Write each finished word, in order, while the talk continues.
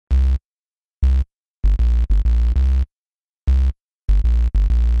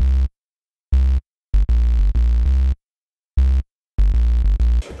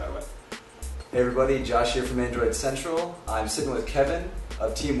Hey everybody, Josh here from Android Central. I'm sitting with Kevin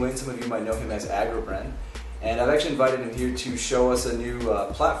of TeamWin. Some of you might know him as Agrabren. And I've actually invited him here to show us a new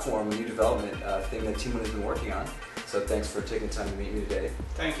platform, a new development thing that TeamWin has been working on. So thanks for taking the time to meet me today.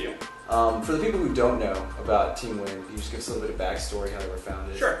 Thank you. For the people who don't know about TeamWin, can you just give us a little bit of backstory, how they were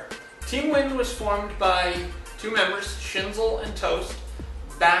founded? Sure. TeamWin was formed by two members, Shinzel and Toast,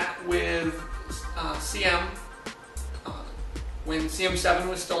 back with CM. When CM7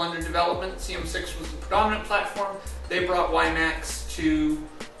 was still under development, CM6 was the predominant platform. They brought WiMAX to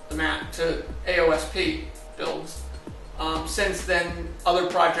AOSP builds. Since then, other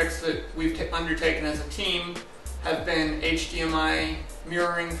projects that we've undertaken as a team have been HDMI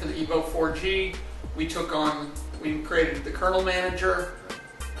mirroring for the Evo 4G. We created the kernel manager,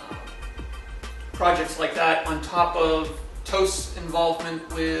 projects like that, on top of Toast's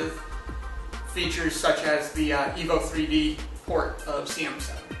involvement with features such as the Evo 3D port of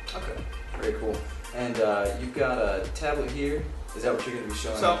CM7. Okay, very cool. And you've got a tablet here. Is that what you're going to be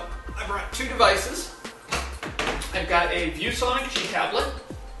showing? So I brought two devices. I've got a ViewSonic G tablet,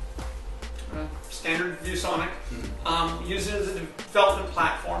 standard ViewSonic. Use it as a development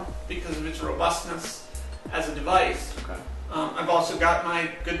platform because of its robustness as a device. Okay. I've also got my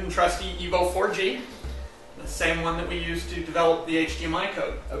good and trusty Evo 4G, the same one that we used to develop the HDMI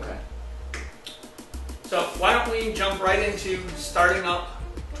code. Okay. So why don't we jump right into starting up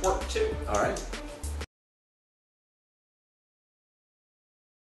TWRP 2. All right.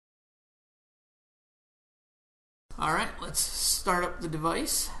 All right, let's start up the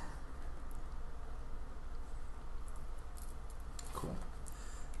device. Cool.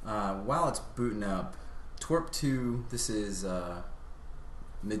 While it's booting up, TWRP 2, this is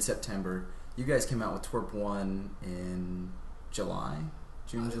mid-September. You guys came out with TWRP 1 in July?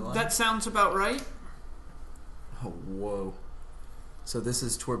 June, July? That sounds about right. Oh, whoa. So this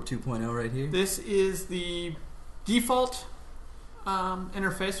is TWRP 2.0 right here? This is the default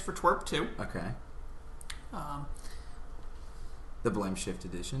interface for TWRP 2. Okay. The Blame Shift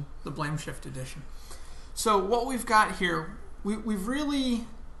Edition. The Blame Shift Edition. So what we've got here, we've really,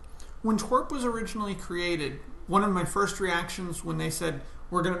 when TWRP was originally created, one of my first reactions when they said,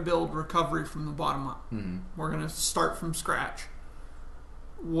 we're going to build recovery from the bottom up, we're going to start from scratch,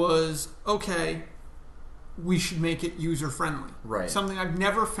 was, okay, we should make it user-friendly. Right. Something I've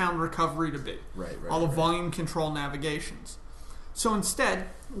never found recovery to be. Right. All the volume control navigations. So instead,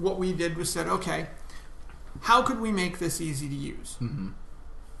 what we did was said, okay, how could we make this easy to use?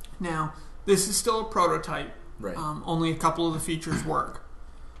 Now, this is still a prototype. Right. Only a couple of the features work.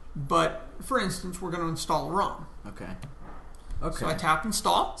 But, for instance, we're going to install a ROM. Okay. So I tap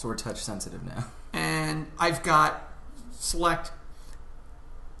install. So we're touch sensitive now. And I've got select.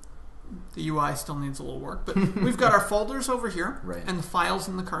 The UI still needs a little work, but we've got our folders over here, right, and the files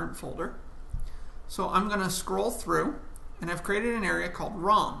in the current folder. So I'm going to scroll through, and I've created an area called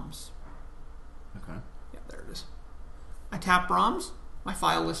ROMs. Okay. Yeah, there it is. I tap ROMs, my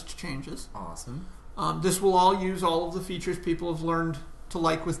file list changes. Awesome. This will all use all of the features people have learned to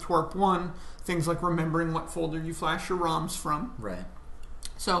like with TWRP 1, things like remembering what folder you flash your ROMs from. Right.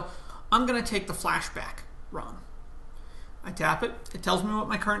 So I'm going to take the flashback ROM. I tap it. It tells me what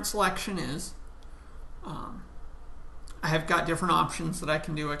my current selection is. I have got different options that I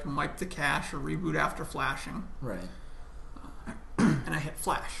can do. I can wipe the cache or reboot after flashing. Right. And I hit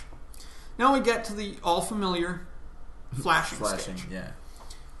flash. Now we get to the all familiar flashing stage. Yeah.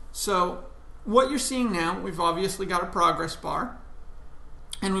 So what you're seeing now, we've obviously got a progress bar,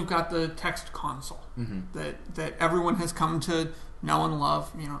 and we've got the text console that everyone has come to know and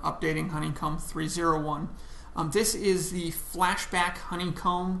love. You know, updating Honeycomb 3.01. This is the flashback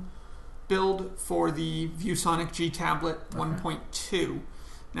Honeycomb build for the ViewSonic G tablet 1.2.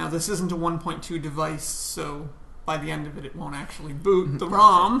 Now this isn't a 1.2 device, so by the end of it, it won't actually boot the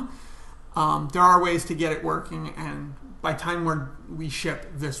ROM. There are ways to get it working, and by the time we ship,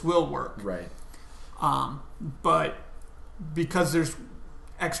 this will work. Right. But because there's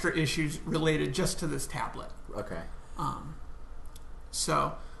extra issues related just to this tablet. Okay.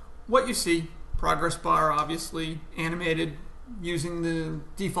 So what you see, progress bar obviously animated using the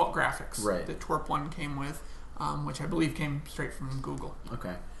default graphics that TWRP 1 came with, which I believe came straight from Google.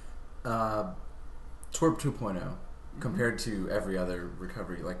 Okay. TWRP 2.0, compared to every other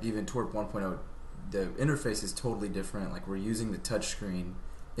recovery, like even TWRP 1.0, the interface is totally different. Like, we're using the touchscreen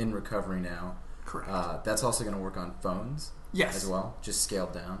in recovery now. Correct. That's also going to work on phones as well, just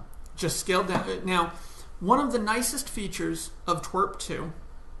scaled down. Just scaled down. Now, one of the nicest features of TWRP 2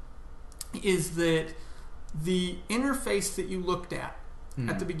 is that the interface that you looked at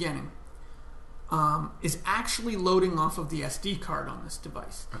the beginning is actually loading off of the SD card on this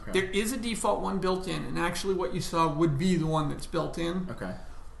device. Okay. There is a default one built in, and actually what you saw would be the one that's built in. Okay.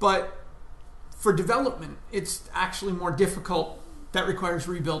 But for development, it's actually more difficult. That requires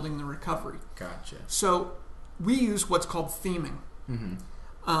rebuilding the recovery. Gotcha. So we use what's called theming. Mm-hmm.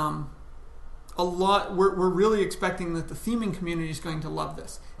 We're really expecting that the theming community is going to love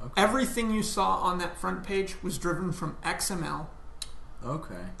this. Okay. Everything you saw on that front page was driven from XML.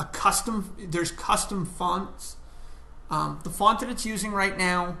 Okay. There's custom fonts. The font that it's using right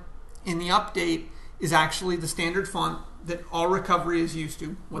now in the update is actually the standard font that all recovery is used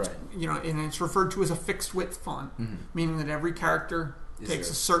to. Right. And it's referred to as a fixed width font, meaning that every character takes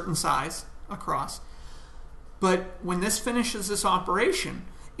a certain size across. But when this finishes this operation,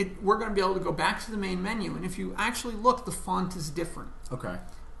 we're going to be able to go back to the main menu, and if you actually look, the font is different. Okay.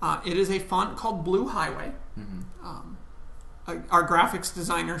 It is a font called Blue Highway. Our graphics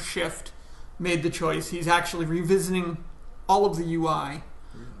designer, Shift, made the choice. He's actually revisiting all of the UI,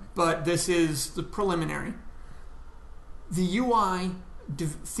 but this is the preliminary. The UI,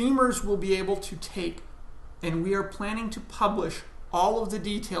 themers will be able to take, and we are planning to publish all of the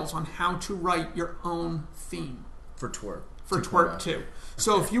details on how to write your own theme. For TWRP. For TWRP 2. Okay.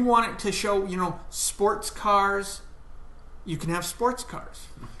 So if you want it to show, sports cars, you can have sports cars.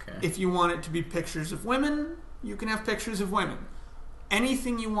 Okay. If you want it to be pictures of women, you can have pictures of women.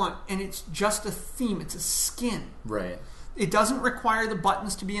 Anything you want, and it's just a theme. It's a skin. Right. It doesn't require the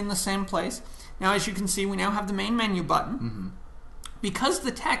buttons to be in the same place. Now, as you can see, we now have the main menu button. Because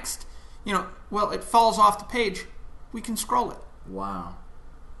the text, it falls off the page, we can scroll it. Wow.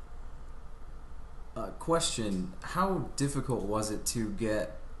 Question, how difficult was it to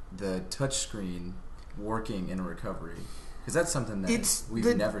get the touchscreen working in recovery? Because that's something that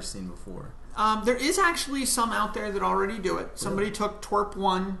we've never seen before. There is actually some out there that already do it. Somebody took TWRP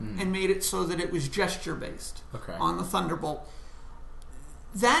 1 and made it so that it was gesture-based on the Thunderbolt.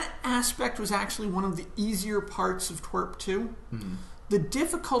 That aspect was actually one of the easier parts of TWRP 2. The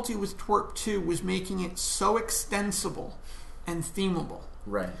difficulty with TWRP 2 was making it so extensible and themable.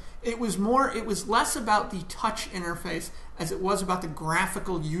 Right. It was less about the touch interface as it was about the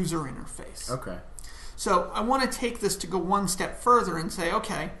graphical user interface. Okay. So I want to take this to go one step further and say,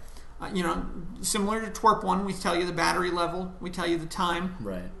 okay, similar to TWRP 1, we tell you the battery level, we tell you the time.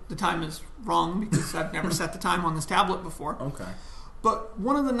 Right. The time is wrong because I've never set the time on this tablet before. Okay. But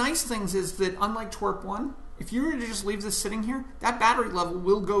one of the nice things is that unlike TWRP 1, if you were to just leave this sitting here, that battery level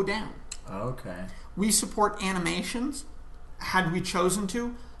will go down. Okay. We support animations. Had we chosen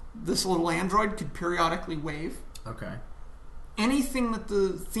to, this little Android could periodically wave. Okay. Anything that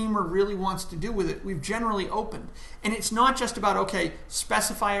the themer really wants to do with it, we've generally opened. And it's not just about,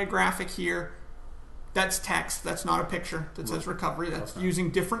 specify a graphic here. That's text. That's not a picture that says recovery. That's using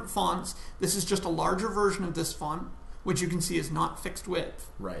different fonts. This is just a larger version of this font, which you can see is not fixed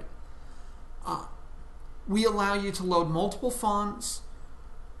width. Right. We allow you to load multiple fonts.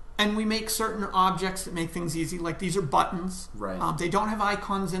 And we make certain objects that make things easy, like these are buttons. Right. They don't have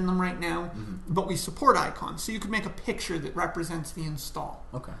icons in them right now, but we support icons. So you could make a picture that represents the install.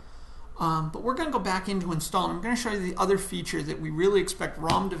 Okay. But we're going to go back into install, and I'm going to show you the other feature that we really expect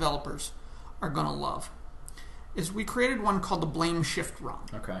ROM developers are going to love. Is we created one called the Blame Shift ROM.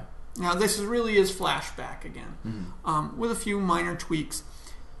 Okay. Now this really is flashback again, with a few minor tweaks.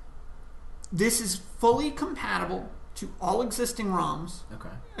 This is fully compatible to all existing ROMs,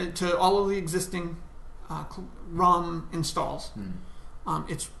 to all of the existing ROM installs.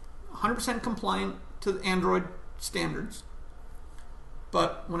 It's 100% compliant to the Android standards.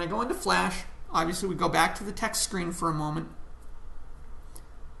 But when I go into Flash, obviously we go back to the text screen for a moment.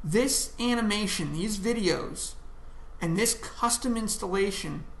 This animation, these videos, and this custom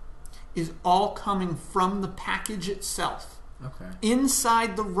installation is all coming from the package itself. Okay.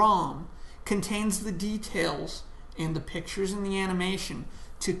 Inside the ROM contains the details and the pictures and the animation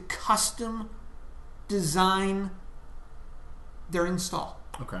to custom design their install.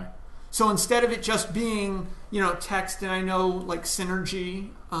 Okay. So instead of it just being, text, and I know like Synergy,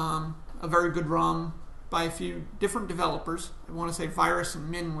 a very good ROM by a few different developers. I want to say Virus and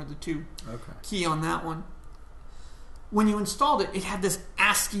Min were the two key on that one. When you installed it, it had this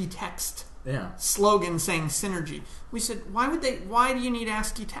ASCII text slogan saying Synergy. We said, why do you need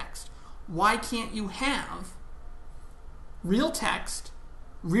ASCII text? Why can't you have real text,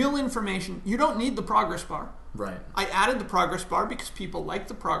 real information? You don't need the progress bar. Right. I added the progress bar because people like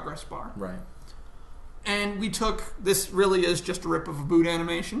the progress bar. Right. And we took, this really is just a rip of a boot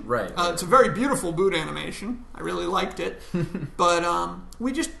animation. Right. It's a very beautiful boot animation. I really liked it. But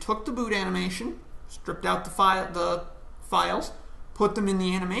we just took the boot animation, stripped out the files, put them in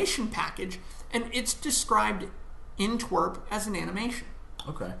the animation package, and it's described in TWRP as an animation.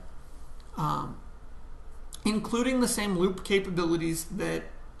 Okay. Including the same loop capabilities that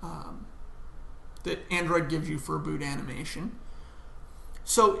that Android gives you for a boot animation.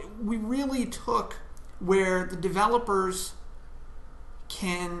 So we really took where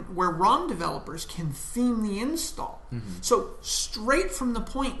ROM developers can theme the install. So straight from the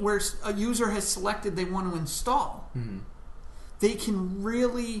point where a user has selected they want to install, they can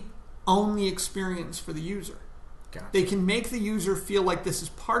really own the experience for the user. Gotcha. They can make the user feel like this is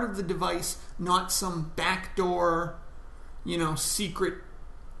part of the device, not some backdoor, secret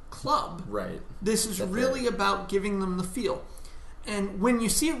club. Right. This is really about giving them the feel. And when you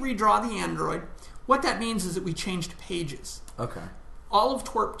see it redraw the Android, what that means is that we changed pages. Okay. All of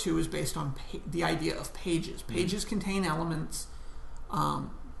TWRP 2 is based on the idea of pages. Pages contain elements.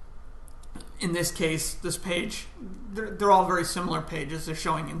 In this case, this page, they're all very similar pages. They're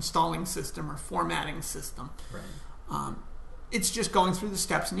showing installing system or formatting system. Right. It's just going through the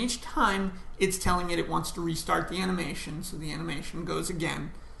steps, and each time it's telling it wants to restart the animation, so the animation goes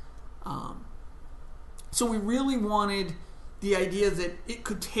again. So we really wanted the idea that it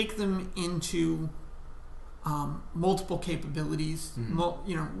could take them into multiple capabilities,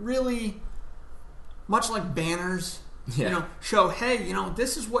 really much like banners. Show, hey,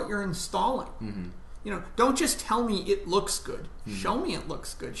 this is what you're installing. Don't just tell me it looks good. Show me it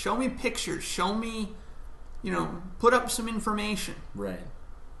looks good. Show me pictures. Show me, put up some information. Right.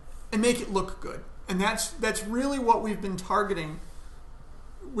 And make it look good. And that's really what we've been targeting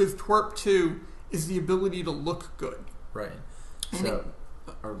with TWRP 2, is the ability to look good. Right. So,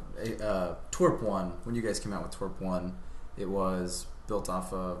 TWRP 1, when you guys came out with TWRP 1, it was built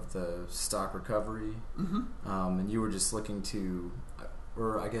off of the stock recovery, and you were just looking to,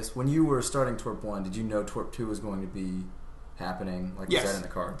 or I guess when you were starting TWRP 1, did you know TWRP 2 was going to be happening? Yes. Was that in the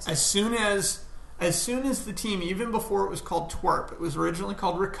cards? As soon as the team, even before it was called TWRP, it was originally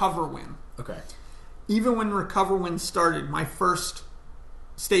called Agrabren. Okay. Even when Agrabren started, my first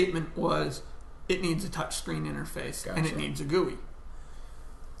statement was, it needs a touchscreen interface, and it needs a GUI.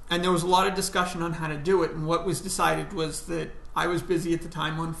 And there was a lot of discussion on how to do it, and what was decided was that I was busy at the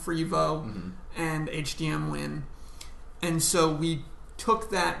time on Freevo and HDMWin, and so we took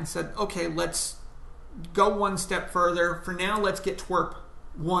that and said, okay, let's go one step further. For now, let's get TWRP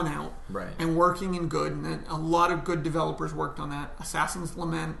 1 out and working and good, and a lot of good developers worked on that. Assassin's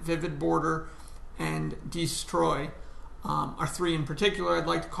Lament, Vivid Border, and Destroy are three in particular I'd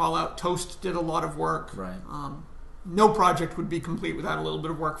like to call out. Toast did a lot of work. Right. No project would be complete without a little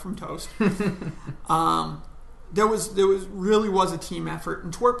bit of work from Toast. There really was a team effort,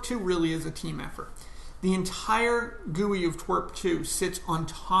 and TWRP 2 really is a team effort. The entire GUI of TWRP 2 sits on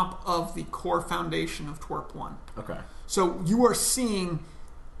top of the core foundation of TWRP 1. Okay. So you are seeing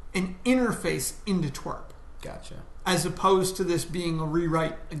an interface into TWRP. Gotcha. As opposed to this being a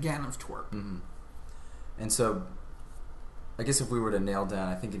rewrite again of TWRP. And so, I guess if we were to nail down,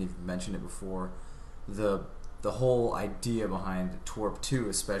 I think you've mentioned it before, the whole idea behind TWRP 2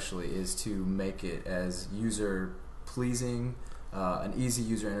 especially is to make it as user-pleasing, an easy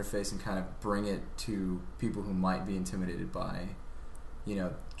user interface, and kind of bring it to people who might be intimidated by,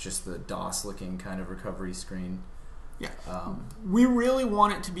 just the DOS-looking kind of recovery screen. Yeah. We really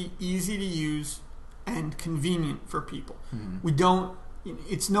want it to be easy to use and convenient for people. We don't,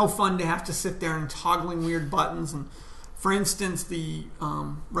 it's no fun to have to sit there and toggling weird buttons. And for instance, the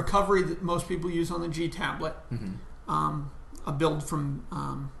recovery that most people use on the G tablet, a build from,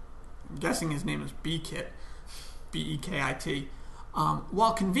 I'm guessing his name is Bekit, B-E-K-I-T.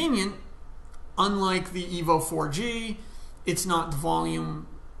 While convenient, unlike the Evo 4G, it's not the volume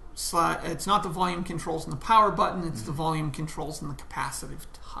controls and the power button, it's the volume controls and the capacitive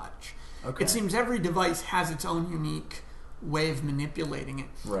touch. Okay. It seems every device has its own unique way of manipulating it.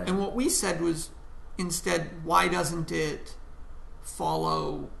 Right. And what we said was, instead, why doesn't it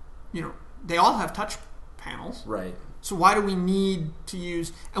follow, they all have touch panels. Right. So why do we need to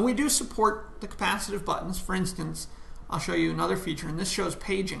use, and we do support the capacitive buttons. For instance, I'll show you another feature, and this shows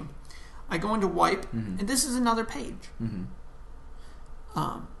paging. I go into wipe, and this is another page. It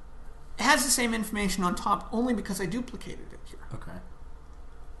has the same information on top only because I duplicated it here. Okay.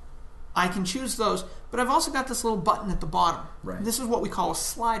 I can choose those, but I've also got this little button at the bottom. Right. This is what we call a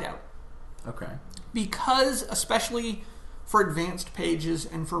slide out. Okay. Because, especially for advanced pages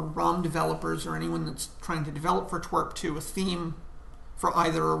and for ROM developers or anyone that's trying to develop for TWRP 2 a theme for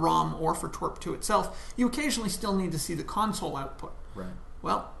either a ROM or for TWRP 2 itself, you occasionally still need to see the console output. Right.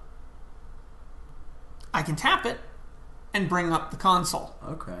 Well, I can tap it and bring up the console.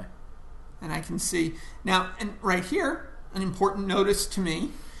 Okay. And I can see now, and right here, an important notice to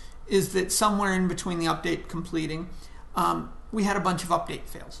me is that somewhere in between the update completing, we had a bunch of update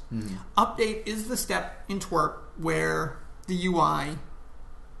fails. Update is the step in TWRP where the UI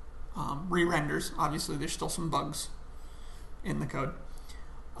re-renders. Obviously, there's still some bugs in the code.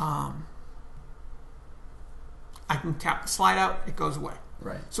 I can tap the slide out, it goes away.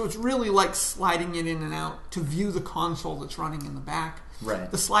 Right. So it's really like sliding it in and out to view the console that's running in the back.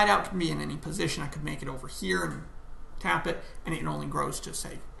 Right. The slide out can be in any position. I could make it over here and tap it, and it only grows to,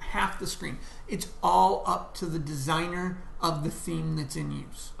 say, half the screen. It's all up to the designer of the theme that's in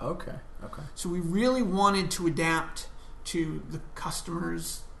use. Okay. So we really wanted to adapt to the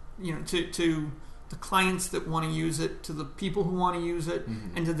customers, to the clients that want to use it, to the people who want to use it,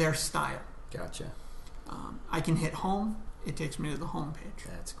 and to their style. Gotcha. I can hit home. It takes me to the home page.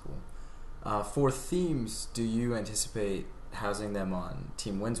 That's cool. For themes, do you anticipate housing them on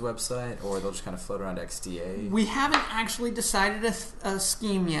TeamWin's website, or they'll just kind of float around XDA? We haven't actually decided a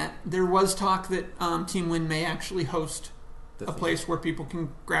scheme yet. There was talk that TeamWin may actually host a place where people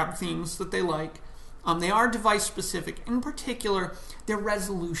can grab themes that they like. They are device specific. In particular, they're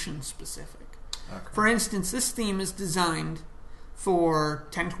resolution specific. Okay. For instance, this theme is designed for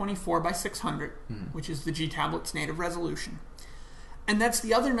 1024 by 600, which is the G tablet's native resolution. And that's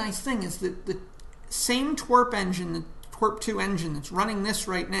the other nice thing, is that the same TWRP engine, the TWRP 2 engine that's running this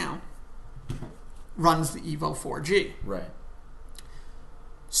right now, runs the Evo 4G. Right.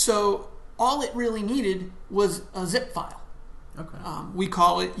 So all it really needed was a zip file. Okay. We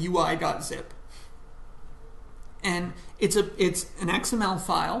call it UI.zip. And it's an XML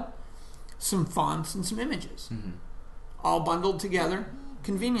file, some fonts, and some images. All bundled together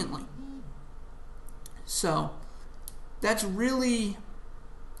conveniently. So that's really,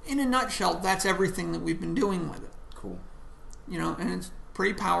 in a nutshell, that's everything that we've been doing with it. Cool. And it's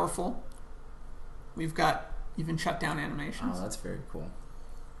pretty powerful. We've got even shutdown animations. Oh, that's very cool.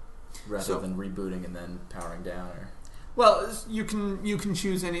 Rather than rebooting and then powering down, or... Well, you can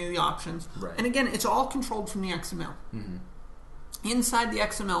choose any of the options. Right. And again, it's all controlled from the XML. Inside the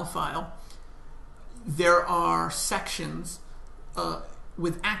XML file, there are sections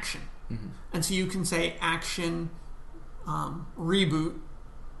with action. And so you can say action, reboot,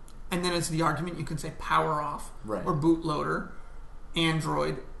 and then as the argument you can say power off, right, or bootloader,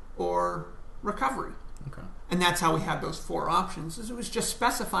 Android, or recovery. Okay. And that's how we had those 4 options, is it was just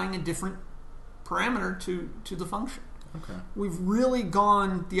specifying a different parameter to the function. Okay. We've really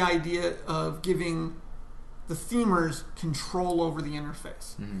gone the idea of giving the themers control over the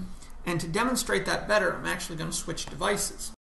interface. And to demonstrate that better, I'm actually going to switch devices.